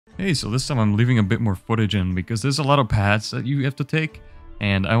Hey, so this time I'm leaving a bit more footage in because there's a lot of paths that you have to take,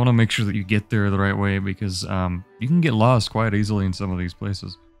 and I want to make sure that you get there the right way because you can get lost quite easily in some of these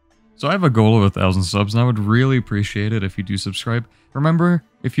places. So I have a goal of 1,000 subs, and I would really appreciate it if you do subscribe. Remember,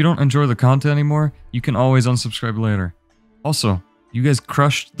 if you don't enjoy the content anymore, you can always unsubscribe later. Also, you guys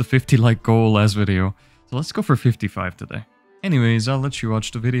crushed the 50 like goal last video, so let's go for 55 today. Anyways, I'll let you watch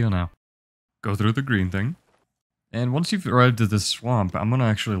the video now. Go through the green thing. And once you've arrived at this swamp, I'm gonna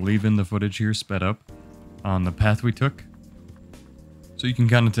actually leave in the footage here sped up on the path we took, so you can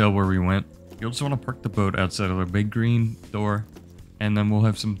kind of tell where we went. You also want to park the boat outside of the big green door, and then we'll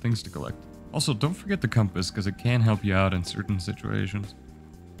have some things to collect. Also, don't forget the compass, because it can help you out in certain situations.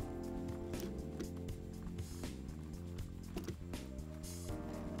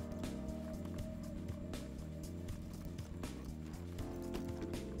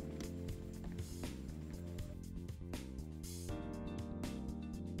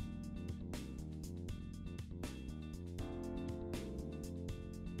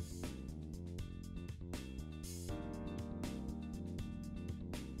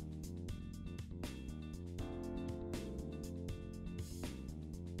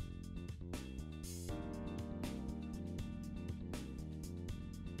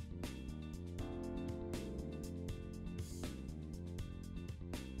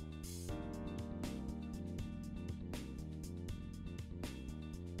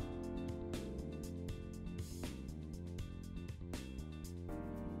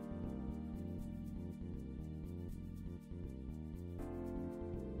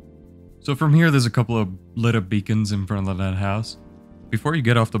 So from here, there's a couple of lit up beacons in front of that house. Before you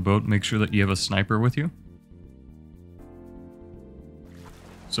get off the boat, make sure that you have a sniper with you.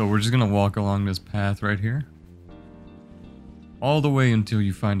 So we're just gonna walk along this path right here, all the way until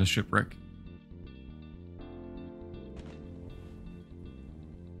you find a shipwreck.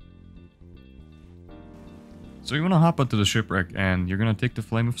 So you wanna hop onto the shipwreck, and you're gonna take the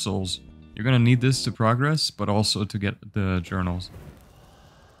Flame of Souls. You're gonna need this to progress, but also to get the journals.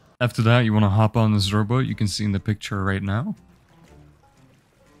 After that, you want to hop on this rowboat you can see in the picture right now.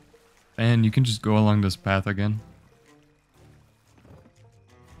 And you can just go along this path again.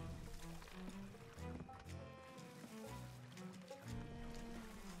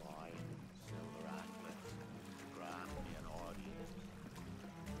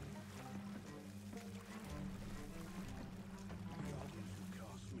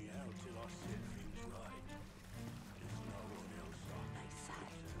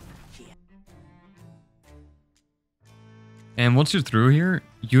 And once you're through here,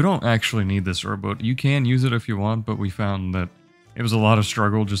 you don't actually need this rowboat. You can use it if you want, but we found that it was a lot of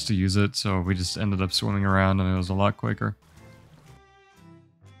struggle just to use it, so we just ended up swimming around and it was a lot quicker.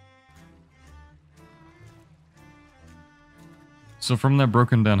 So from that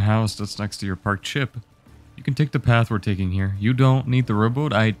broken down house that's next to your parked ship, you can take the path we're taking here. You don't need the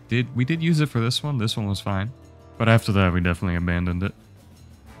rowboat. We did use it for this one. This one was fine. But after that, we definitely abandoned it.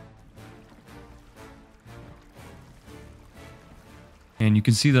 And you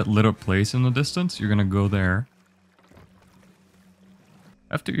can see that lit up place in the distance. You're gonna go there.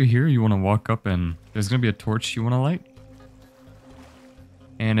 After you're here, you want to walk up and there's gonna be a torch you want to light.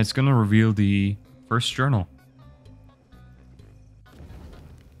 And it's gonna reveal the first journal.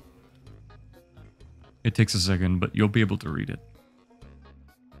 It takes a second, but you'll be able to read it.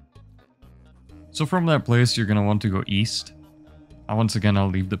 So from that place, you're gonna want to go east. Once again, I'll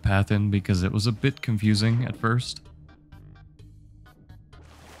leave the path in because it was a bit confusing at first.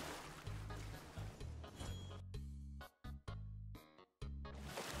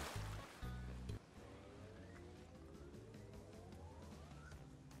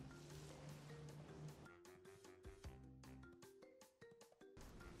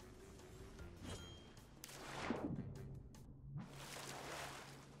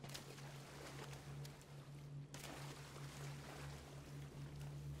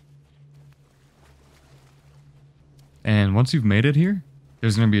 And once you've made it here,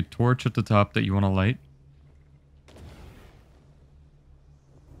 there's going to be a torch at the top that you want to light.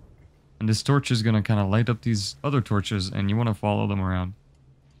 And this torch is going to kind of light up these other torches, and you want to follow them around.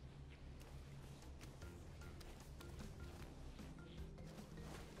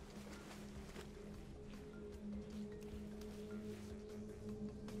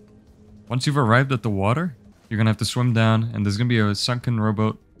 Once you've arrived at the water, you're going to have to swim down, and there's going to be a sunken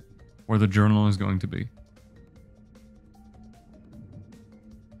rowboat where the journal is going to be.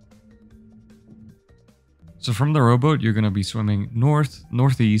 So from the rowboat, you're going to be swimming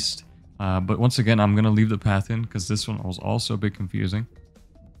northeast, but once again, I'm going to leave the path in because this one was also a bit confusing.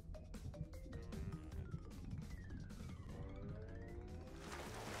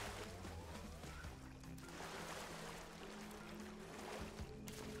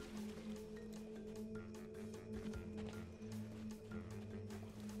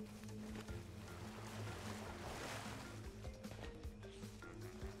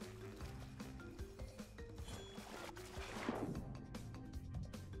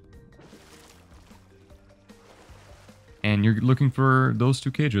 and you're looking for those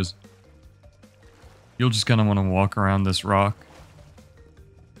 2 cages. You'll just kind of want to walk around this rock.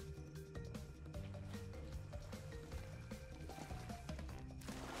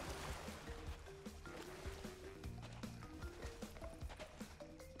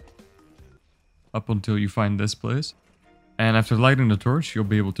 Up until you find this place. And after lighting the torch, you'll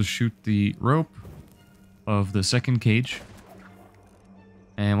be able to shoot the rope of the 2nd cage.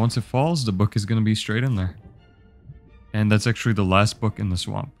 And once it falls, the book is going to be straight in there. And that's actually the last book in the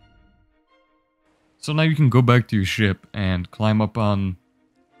swamp. So now you can go back to your ship and climb up on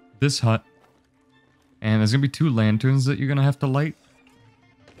this hut. And there's going to be 2 lanterns that you're going to have to light.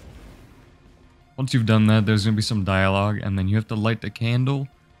 Once you've done that, there's going to be some dialogue, and then you have to light the candle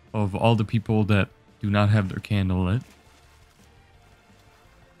of all the people that do not have their candle lit.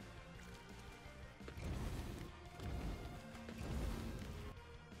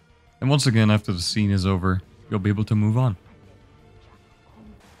 And once again, after the scene is over, you'll be able to move on.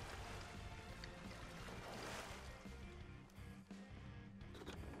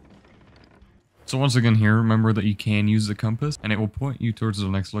 So once again here, remember that you can use the compass, and it will point you towards the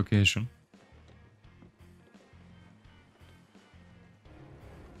next location.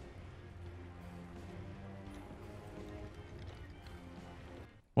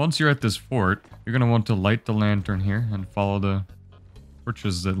 Once you're at this fort, you're going to want to light the lantern here and follow the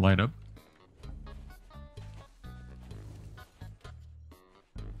torches that light up.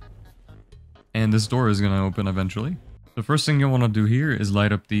 And this door is going to open eventually. The first thing you'll want to do here is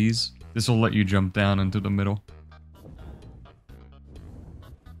light up these. This will let you jump down into the middle.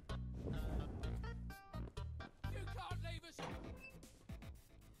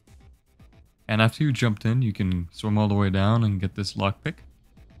 And after you jumped in, you can swim all the way down and get this lockpick.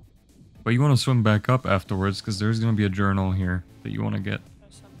 But you want to swim back up afterwards because there's going to be a journal here that you want to get.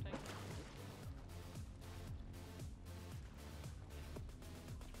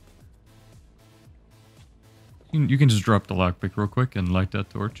 You can just drop the lockpick real quick and light that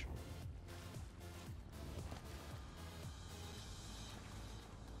torch.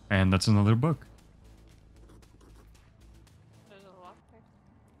 And that's another book. There's a lockpick.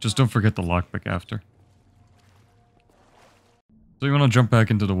 Just don't forget the lockpick after. So you want to jump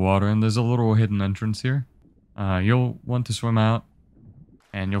back into the water, and there's a little hidden entrance here. You'll want to swim out,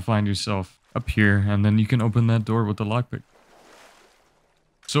 and you'll find yourself up here, and then you can open that door with the lockpick.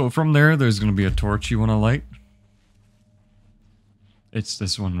 So from there, there's going to be a torch you want to light. It's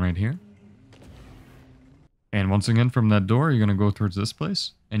this one right here. And once again, from that door, you're going to go towards this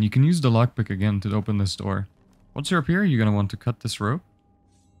place. And you can use the lockpick again to open this door. Once you're up here, you're going to want to cut this rope.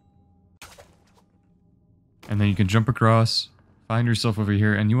 And then you can jump across, find yourself over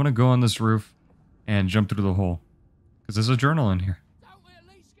here, and you want to go on this roof and jump through the hole. Because there's a journal in here.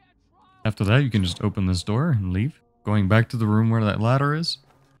 After that, you can just open this door and leave. Going back to the room where that ladder is.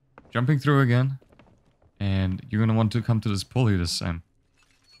 Jumping through again. And you're going to want to come to this pulley this time.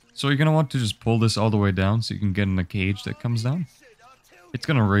 So you're going to want to just pull this all the way down so you can get in the cage that comes down. It's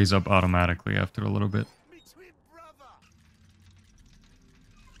going to raise up automatically after a little bit.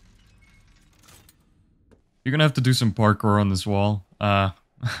 You're going to have to do some parkour on this wall.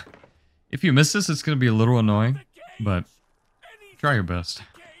 If you miss this, it's going to be a little annoying, but try your best.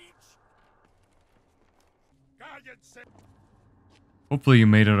 Hopefully you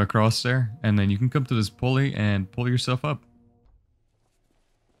made it across there, and then you can come to this pulley and pull yourself up.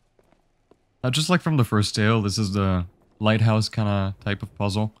 Just like from the first tale, this is the Lighthouse kind of type of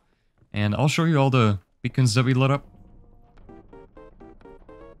puzzle. And I'll show you all the beacons that we lit up.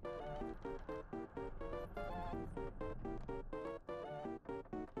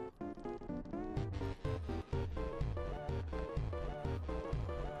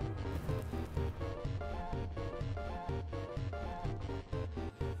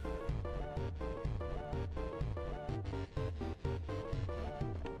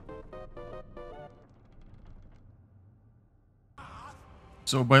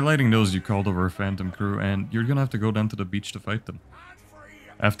 So by lighting those, you called over a phantom crew, and you're gonna have to go down to the beach to fight them.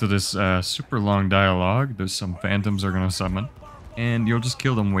 After this super long dialogue, there's some phantoms are gonna summon, and you'll just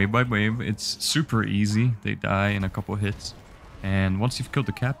kill them wave by wave. It's super easy. They die in a couple hits, and once you've killed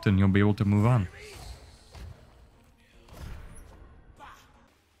the captain, you'll be able to move on.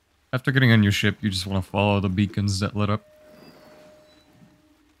 After getting on your ship, you just want to follow the beacons that lit up.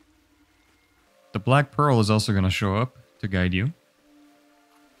 The Black Pearl is also gonna show up to guide you.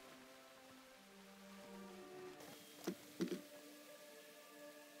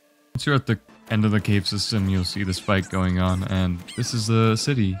 Once you're at the end of the cave system, you'll see this fight going on, and this is the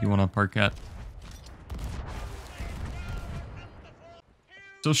city you want to park at.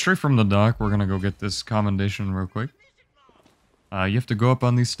 So straight from the dock, we're going to go get this commendation real quick. You have to go up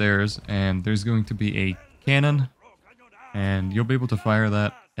on these stairs, and there's going to be a cannon, and you'll be able to fire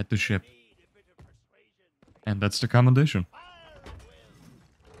that at the ship. And that's the commendation.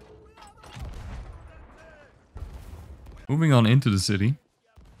 Moving on into the city,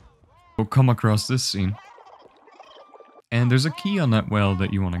 we'll come across this scene. And there's a key on that well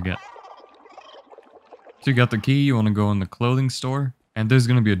that you want to get. So you got the key, you want to go in the clothing store, and there's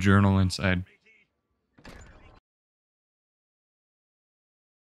going to be a journal inside.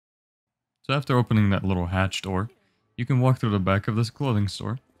 So after opening that little hatch door, you can walk through the back of this clothing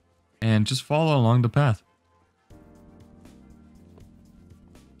store, and just follow along the path.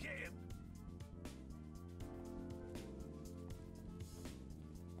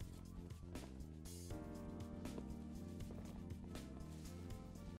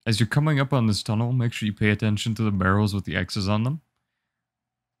 As you're coming up on this tunnel, make sure you pay attention to the barrels with the X's on them.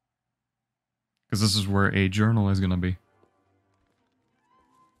 Because this is where a journal is going to be.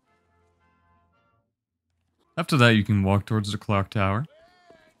 After that, you can walk towards the clock tower.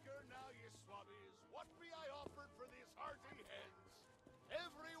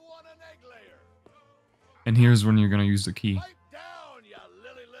 And here's when you're going to use the key.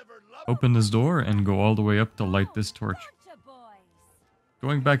 Open this door and go all the way up to light this torch.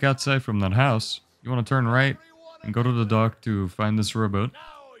 Going back outside from that house, you want to turn right and go to the dock to find this rowboat.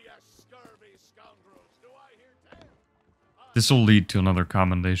 This will lead to another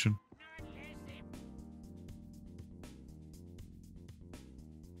commendation.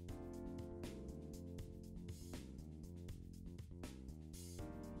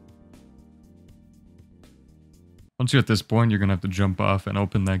 Once you're at this point, you're going to have to jump off and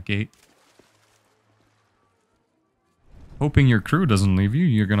open that gate. Hoping your crew doesn't leave you,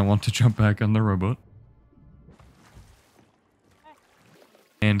 you're going to want to jump back on the rowboat.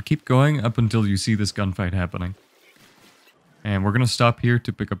 And keep going up until you see this gunfight happening. And we're going to stop here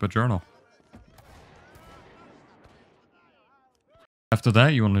to pick up a journal. After that,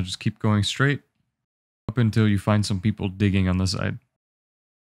 you want to just keep going straight up until you find some people digging on the side.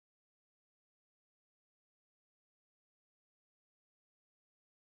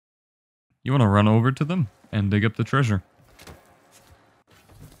 You want to run over to them and dig up the treasure.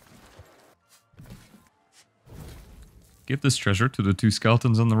 Give this treasure to the 2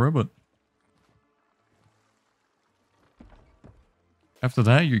 skeletons on the rowboat. After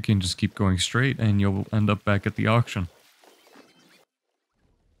that, you can just keep going straight and you'll end up back at the auction.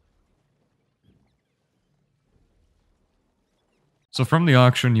 So from the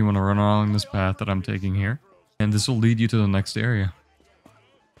auction, you want to run along this path that I'm taking here, and this will lead you to the next area.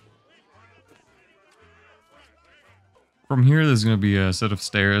 From here, there's going to be a set of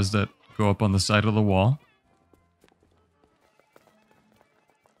stairs that go up on the side of the wall.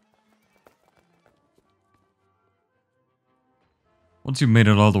 Once you've made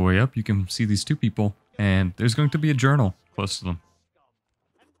it all the way up, you can see these 2 people, and there's going to be a journal close to them.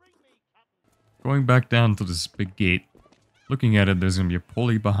 Going back down to this big gate, looking at it, there's going to be a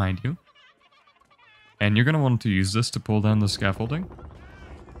pulley behind you. And you're going to want to use this to pull down the scaffolding.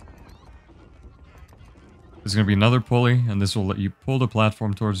 There's going to be another pulley, and this will let you pull the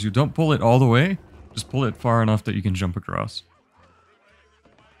platform towards you. Don't pull it all the way, just pull it far enough that you can jump across.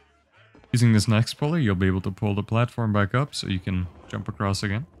 Using this next pulley, you'll be able to pull the platform back up so you can jump across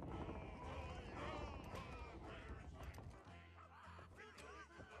again.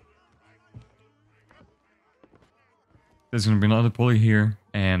 There's going to be another pulley here,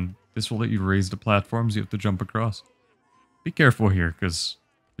 and this will let you raise the platforms you have to jump across. Be careful here, because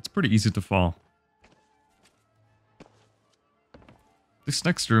it's pretty easy to fall. This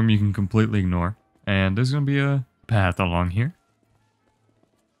next room you can completely ignore, and there's going to be a path along here.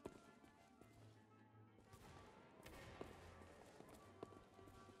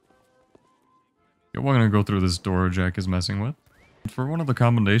 You're going to go through this door Jack is messing with. For one of the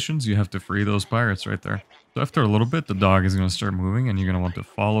commendations, you have to free those pirates right there. So after a little bit, the dog is going to start moving, and you're going to want to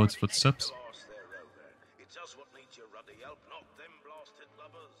follow its footsteps.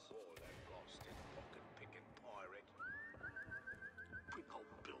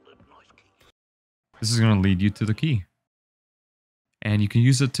 This is going to lead you to the key. And you can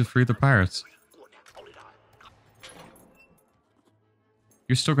use it to free the pirates.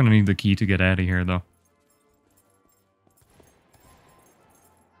 You're still going to need the key to get out of here, though.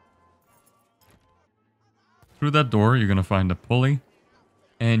 Through that door, you're going to find a pulley.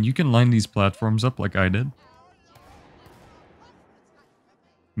 And you can line these platforms up like I did.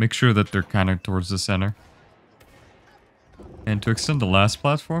 Make sure that they're kind of towards the center. And to extend the last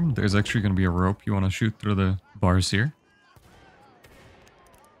platform, there's actually going to be a rope you want to shoot through the bars here.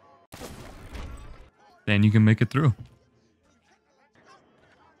 Then you can make it through.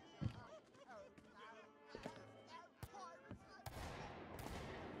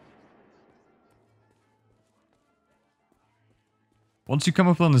 Once you come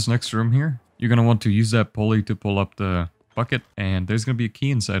up on this next room here, you're going to want to use that pulley to pull up the bucket, and there's going to be a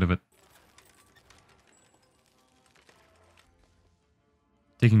key inside of it.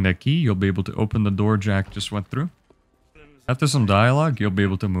 Taking that key, you'll be able to open the door Jack just went through. After some dialogue, you'll be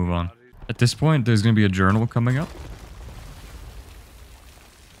able to move on. At this point, there's going to be a journal coming up.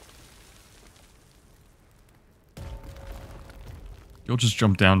 You'll just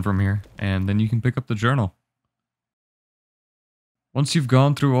jump down from here, and then you can pick up the journal. Once you've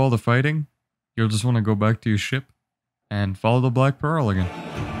gone through all the fighting, you'll just want to go back to your ship and follow the Black Pearl again.